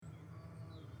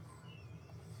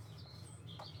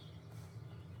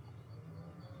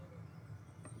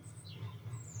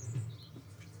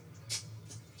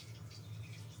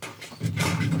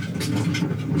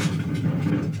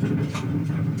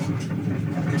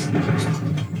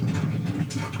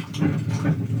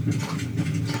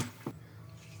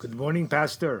Good morning,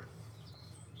 Pastor.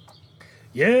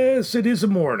 Yes, it is a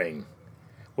morning,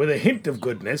 with a hint of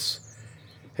goodness,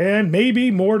 and maybe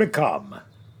more to come.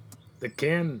 The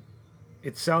can,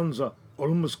 it sounds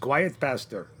almost quiet,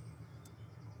 Pastor.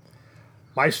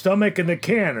 My stomach and the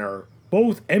can are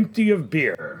both empty of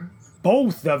beer.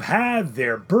 Both have had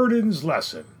their burdens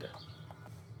lessened.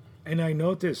 And I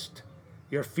noticed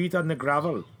your feet on the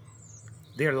gravel.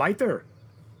 They're lighter.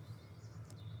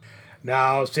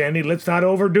 Now, Sandy, let's not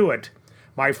overdo it.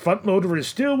 My front loader is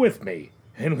still with me,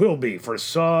 and will be for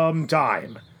some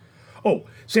time. Oh,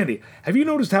 Sandy, have you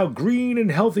noticed how green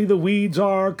and healthy the weeds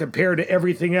are compared to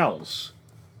everything else?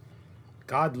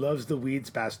 God loves the weeds,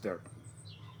 Pastor.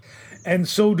 And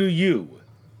so do you.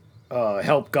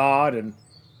 Help God, and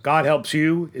God helps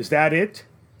you. Is that it?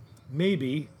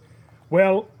 Maybe.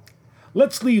 Well,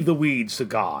 let's leave the weeds to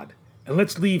God, and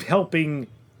let's leave helping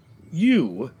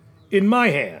you in my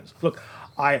hands. Look,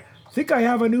 I think I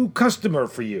have a new customer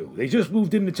for you. They just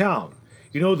moved into town.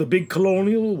 You know the big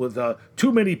colonial with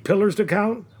too many pillars to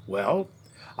count? Well,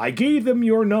 I gave them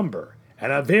your number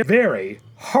and a very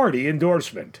hearty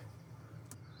endorsement.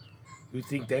 You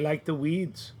think they like the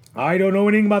weeds? I don't know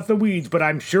anything about the weeds, but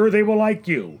I'm sure they will like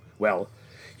you. Well,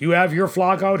 you have your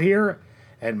flock out here,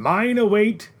 and mine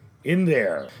await in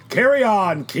there. Carry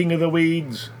on, King of the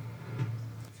Weeds.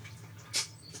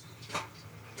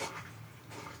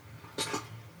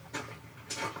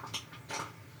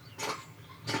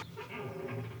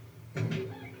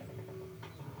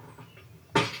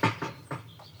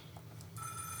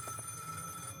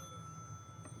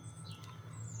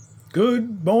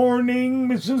 Good morning,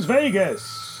 Mrs.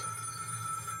 Vegas.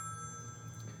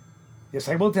 Yes,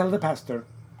 I will tell the pastor.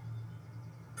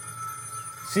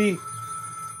 See,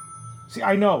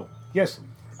 I know. Yes,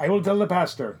 I will tell the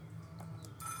pastor.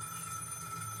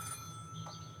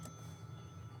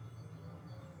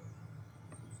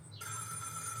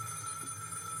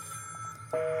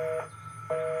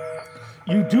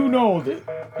 You do know that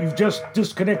you've just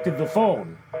disconnected the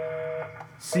phone.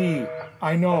 See,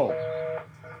 I know.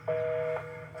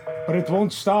 But it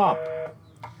won't stop.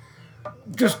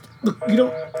 Just,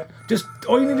 look, just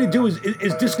all you need to do is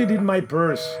disconnect it in my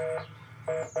purse.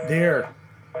 There.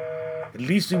 At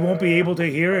least we won't be able to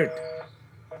hear it.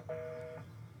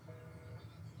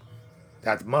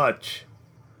 That much.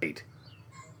 Wait.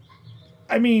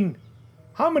 I mean,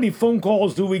 how many phone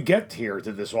calls do we get here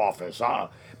to this office?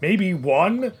 Maybe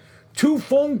one? Two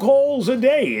phone calls a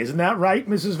day, isn't that right,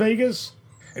 Mrs. Vegas?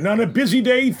 And on a busy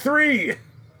day, three.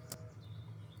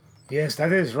 Yes,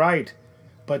 that is right.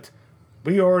 But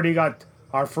we already got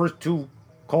our first two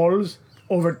calls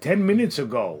over 10 minutes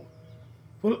ago.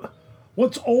 Well,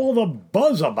 what's all the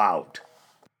buzz about?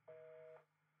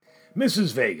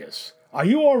 Mrs. Vegas, are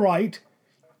you all right?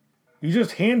 You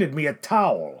just handed me a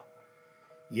towel.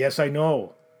 Yes, I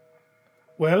know.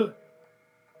 Well,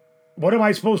 what am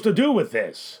I supposed to do with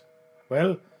this?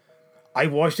 Well, I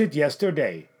washed it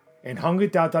yesterday and hung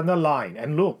it out on the line,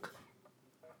 and look.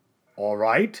 All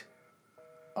right.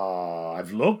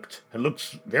 I've looked. It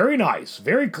looks very nice,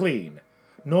 very clean.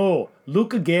 No,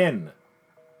 look again.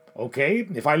 Okay,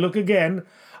 if I look again,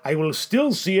 I will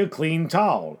still see a clean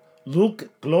towel.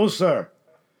 Look closer.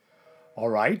 All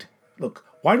right. Look,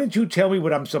 why don't you tell me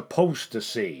what I'm supposed to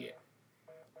see?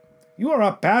 You are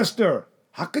a pastor.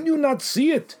 How can you not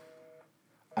see it?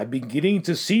 I'm beginning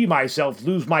to see myself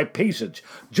lose my patience.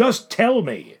 Just tell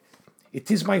me.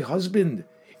 It is my husband.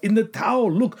 In the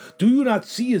towel. Look, do you not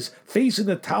see his face in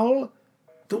the towel?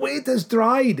 The way it has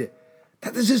dried.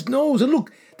 That is his nose. And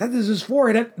look, that is his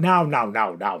forehead. And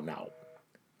now.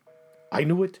 I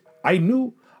knew it. I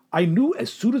knew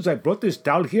as soon as I brought this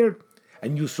towel here,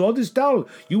 and you saw this towel,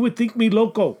 you would think me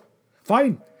loco.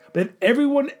 Fine. But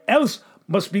everyone else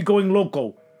must be going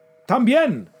loco.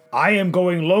 Tambien. I am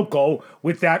going loco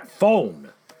with that phone.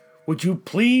 Would you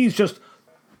please just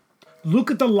look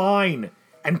at the line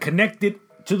and connect it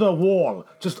to the wall?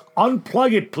 Just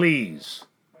unplug it, please.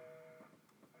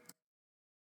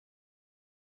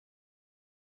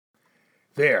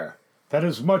 There. That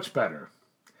is much better.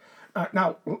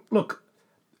 Now, look.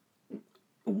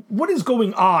 What is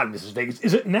going on, Mrs. Vegas?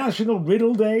 Is it National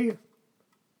Riddle Day?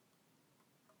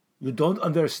 You don't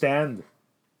understand.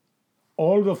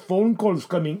 All the phone calls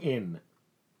coming in.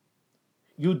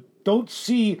 You don't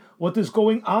see what is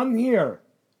going on here.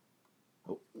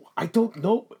 I don't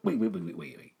know. Wait.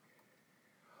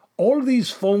 All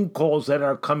these phone calls that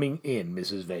are coming in,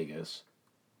 Mrs. Vegas,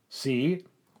 see,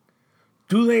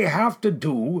 do they have to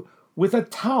do with a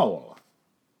towel?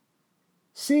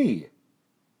 See.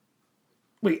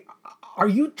 Wait, Are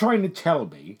you trying to tell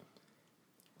me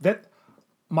that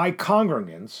my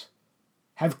congregants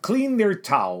have cleaned their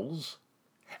towels,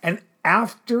 and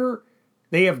after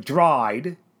they have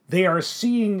dried, they are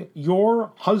seeing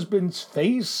your husband's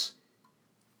face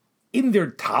in their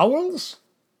towels?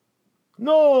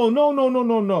 No.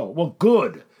 Well,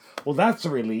 good. Well, that's a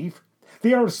relief.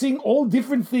 They are seeing all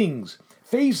different things.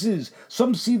 Faces.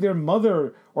 Some see their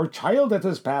mother or child that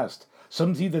has passed.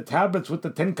 Some see the tablets with the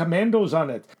 10 Commandos on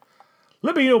it.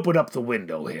 Let me open up the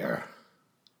window here.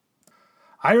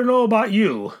 I don't know about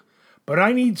you, but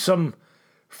I need some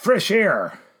fresh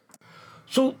air.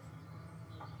 So,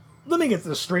 let me get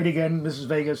this straight again, Mrs.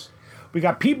 Vegas. We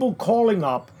got people calling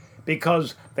up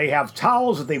because they have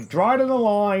towels that they've dried on the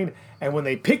line, and when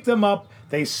they pick them up,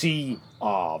 they see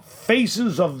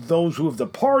faces of those who have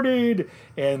departed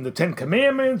and the 10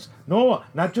 Commandments. No,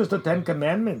 not just the 10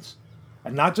 Commandments,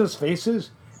 and not just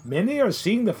faces. Many are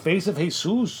seeing the face of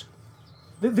Jesus.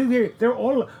 They're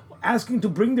all asking to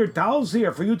bring their towels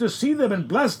here for you to see them and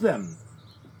bless them.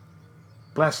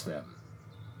 Bless them.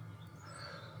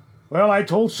 Well, I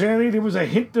told Sandy there was a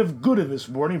hint of good in this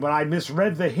morning, but I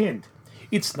misread the hint.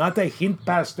 It's not a hint,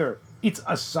 Pastor. It's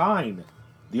a sign.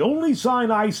 The only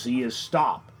sign I see is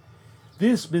stop.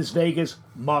 This, Miss Vegas,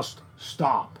 must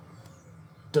stop.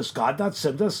 Does God not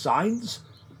send us signs?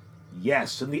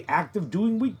 Yes, in the act of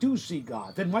doing we do see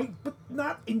God. Then why, but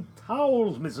not in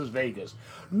towels, Mrs. Vegas.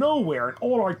 Nowhere in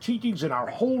all our teachings in our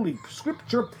holy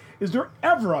scripture is there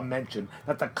ever a mention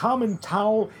that the common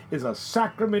towel is a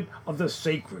sacrament of the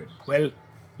sacred. Well,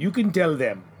 you can tell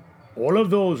them, all of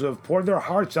those who have poured their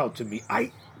hearts out to me,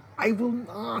 I will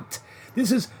not.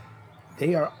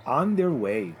 They are on their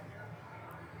way.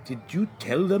 Did you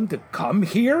tell them to come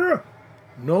here?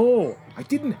 No, I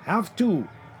didn't have to.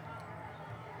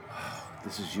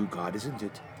 This is you, God, isn't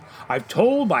it? I've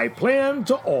told my plan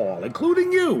to all,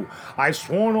 including you. I've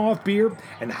sworn off beer,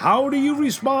 and how do you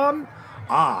respond?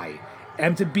 I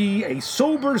am to be a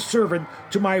sober servant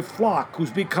to my flock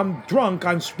who's become drunk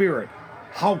on spirit.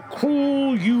 How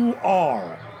cruel you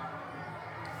are.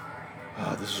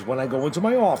 This is when I go into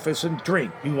my office and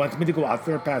drink. You want me to go out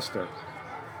there, Pastor?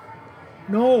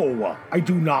 No, I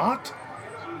do not.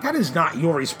 That is not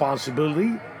your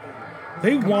responsibility.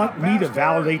 They want me to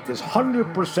validate this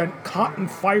 100% cotton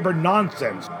fiber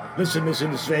nonsense. Listen, Miss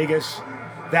Vegas,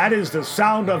 that is the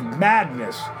sound of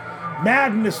madness.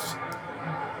 Madness.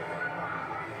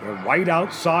 They're right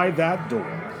outside that door.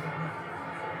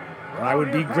 And I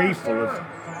would be grateful if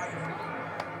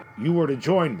you were to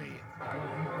join me.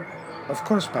 Of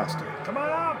course, Pastor. Come on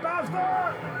out,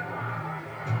 Pastor!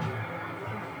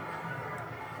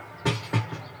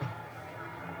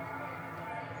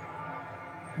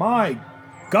 My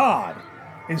God,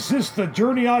 is this the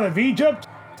journey out of Egypt?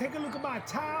 Take a look at my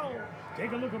towel.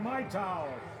 Take a look at my towel.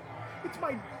 It's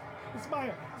my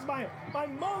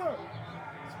mother.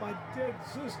 It's my dead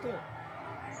sister.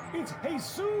 It's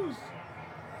Jesus.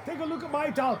 Take a look at my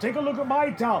towel. Take a look at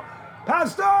my towel.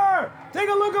 Pastor, take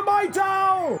a look at my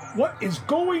towel. What is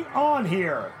going on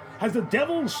here? Has the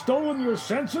devil stolen your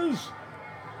senses?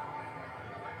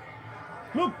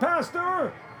 Look,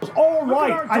 Pastor. All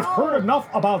right, I've heard enough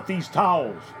about these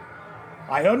towels.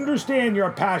 I understand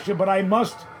your passion, but I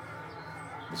must...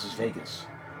 Mrs. Vegas,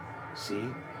 see?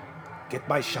 Get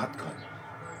my shotgun.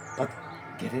 But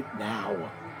get it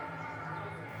now.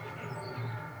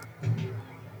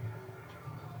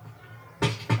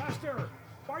 Pastor,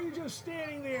 why are you just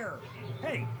standing there?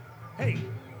 Hey,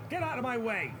 get out of my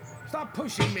way. Stop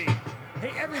pushing me.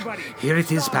 Hey, everybody. Here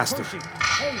it is, Pastor. Pushing.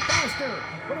 Hey, Pastor,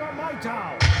 what about my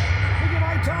towel? Look at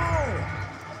my towel.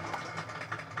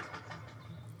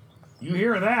 You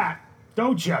hear that,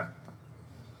 don't you?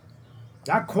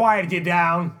 That quieted you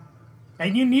down,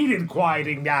 and you needed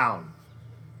quieting down.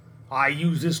 I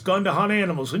use this gun to hunt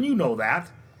animals, and you know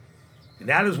that. And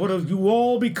that is what you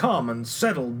all become,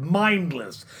 unsettled,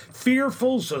 mindless,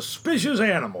 fearful, suspicious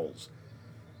animals.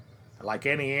 Like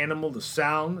any animal, the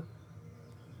sound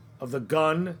of the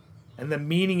gun and the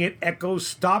meaning it echoes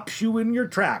stops you in your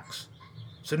tracks.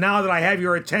 So now that I have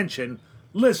your attention,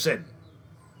 listen.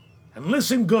 And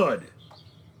listen good.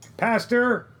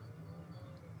 Pastor,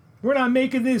 we're not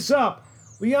making this up.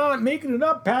 We aren't making it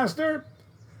up, Pastor.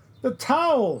 The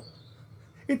towel.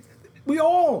 We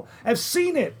all have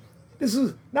seen it. This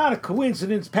is not a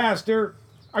coincidence, Pastor.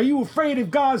 Are you afraid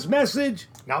of God's message?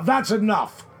 Now that's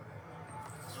enough.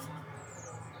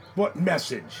 What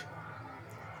message?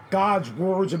 God's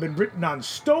words have been written on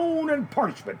stone and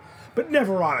parchment, but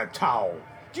never on a towel.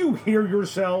 Do you hear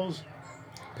yourselves?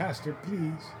 Pastor,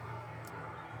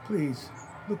 please,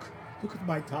 look at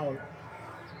my towel.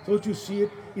 Don't you see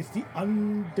it? It's the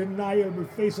undeniable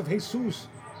face of Jesus,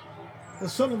 the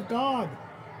Son of God.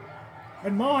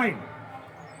 And mine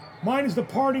is the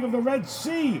parting of the Red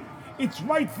Sea. It's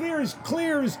right there as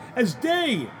clear as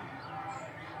day.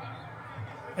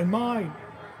 And mine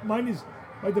is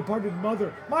my departed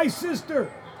mother, my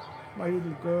sister, my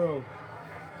little girl.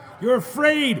 You're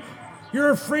afraid.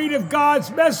 You're afraid of God's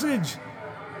message.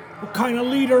 What kind of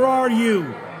leader are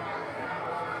you?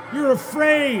 You're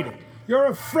afraid. You're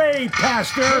afraid,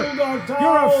 Pastor.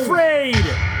 You're afraid.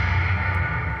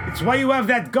 It's why you have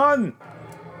that gun.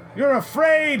 You're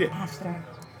afraid.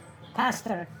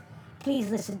 Pastor, please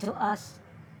listen to us.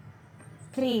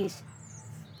 Please.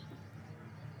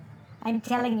 I'm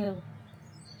telling you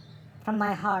from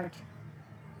my heart.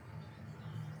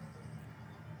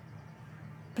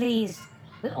 Please,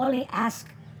 we only ask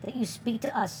that you speak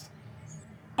to us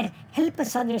and help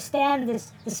us understand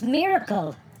this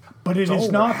miracle. But it is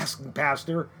not asking,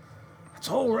 Pastor. That's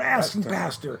all we're asking,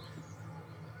 Pastor.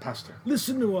 Pastor,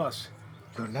 listen to us.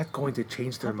 You're not going to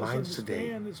change their minds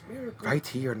today. Right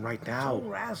here and right now. That's all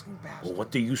we're asking, Pastor. Well,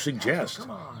 what do you suggest? Pastor,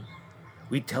 come on.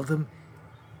 We tell them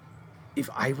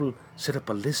if I will set up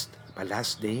a list by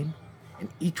last name, and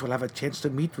each will have a chance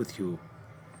to meet with you.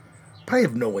 But I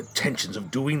have no intentions of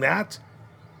doing that.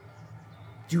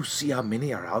 Do you see how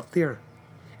many are out there?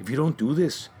 If you don't do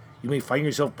this, you may find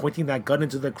yourself pointing that gun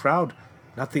into the crowd,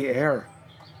 not the air.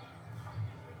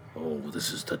 Oh,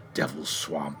 this is the devil's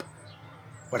swamp.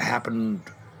 What happened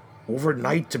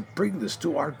overnight to bring this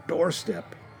to our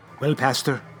doorstep? Well,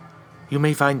 Pastor, you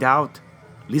may find out.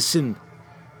 Listen.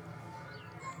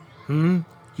 You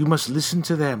must listen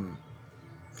to them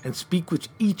and speak with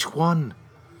each one.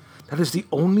 That is the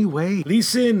only way.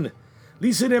 Listen,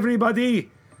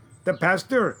 everybody. The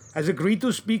pastor has agreed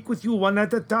to speak with you one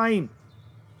at a time.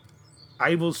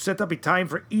 I will set up a time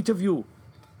for each of you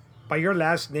by your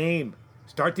last name,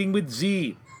 starting with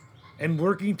Z and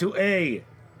working to A.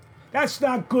 That's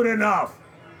not good enough.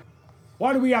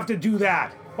 Why do we have to do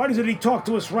that? Why doesn't he talk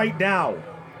to us right now?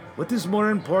 What is more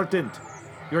important,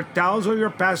 your towels or your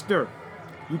pastor?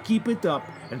 You keep it up,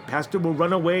 and pastor will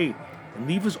run away and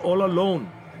leave us all alone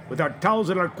with our towels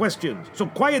and our questions. So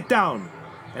quiet down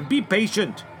and be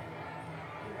patient.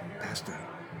 Pastor,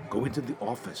 go into the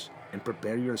office and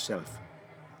prepare yourself.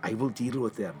 I will deal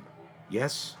with them.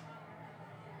 Yes?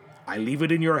 I leave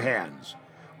it in your hands,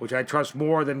 which I trust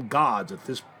more than God's at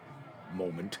this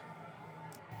moment.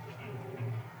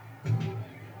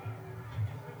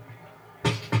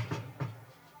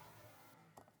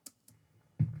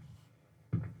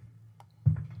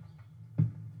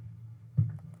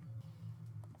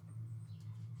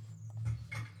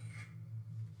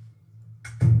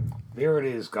 There it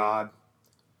is, God.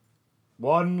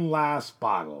 One last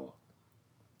bottle.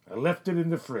 I left it in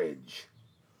the fridge.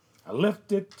 I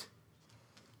left it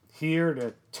here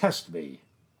to test me.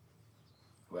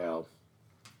 Well,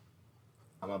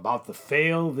 I'm about to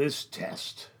fail this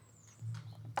test.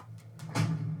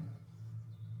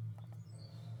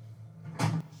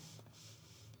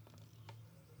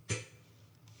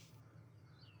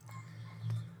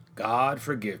 God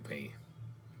forgive me,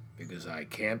 because I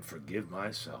can't forgive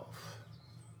myself.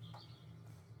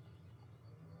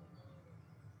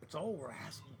 That's all we're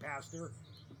asking, Pastor.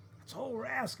 That's all we're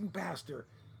asking, Pastor.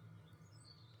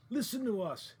 Listen to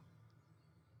us.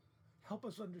 Help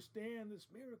us understand this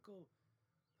miracle.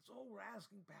 That's all we're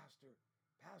asking, Pastor.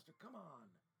 Pastor, come on.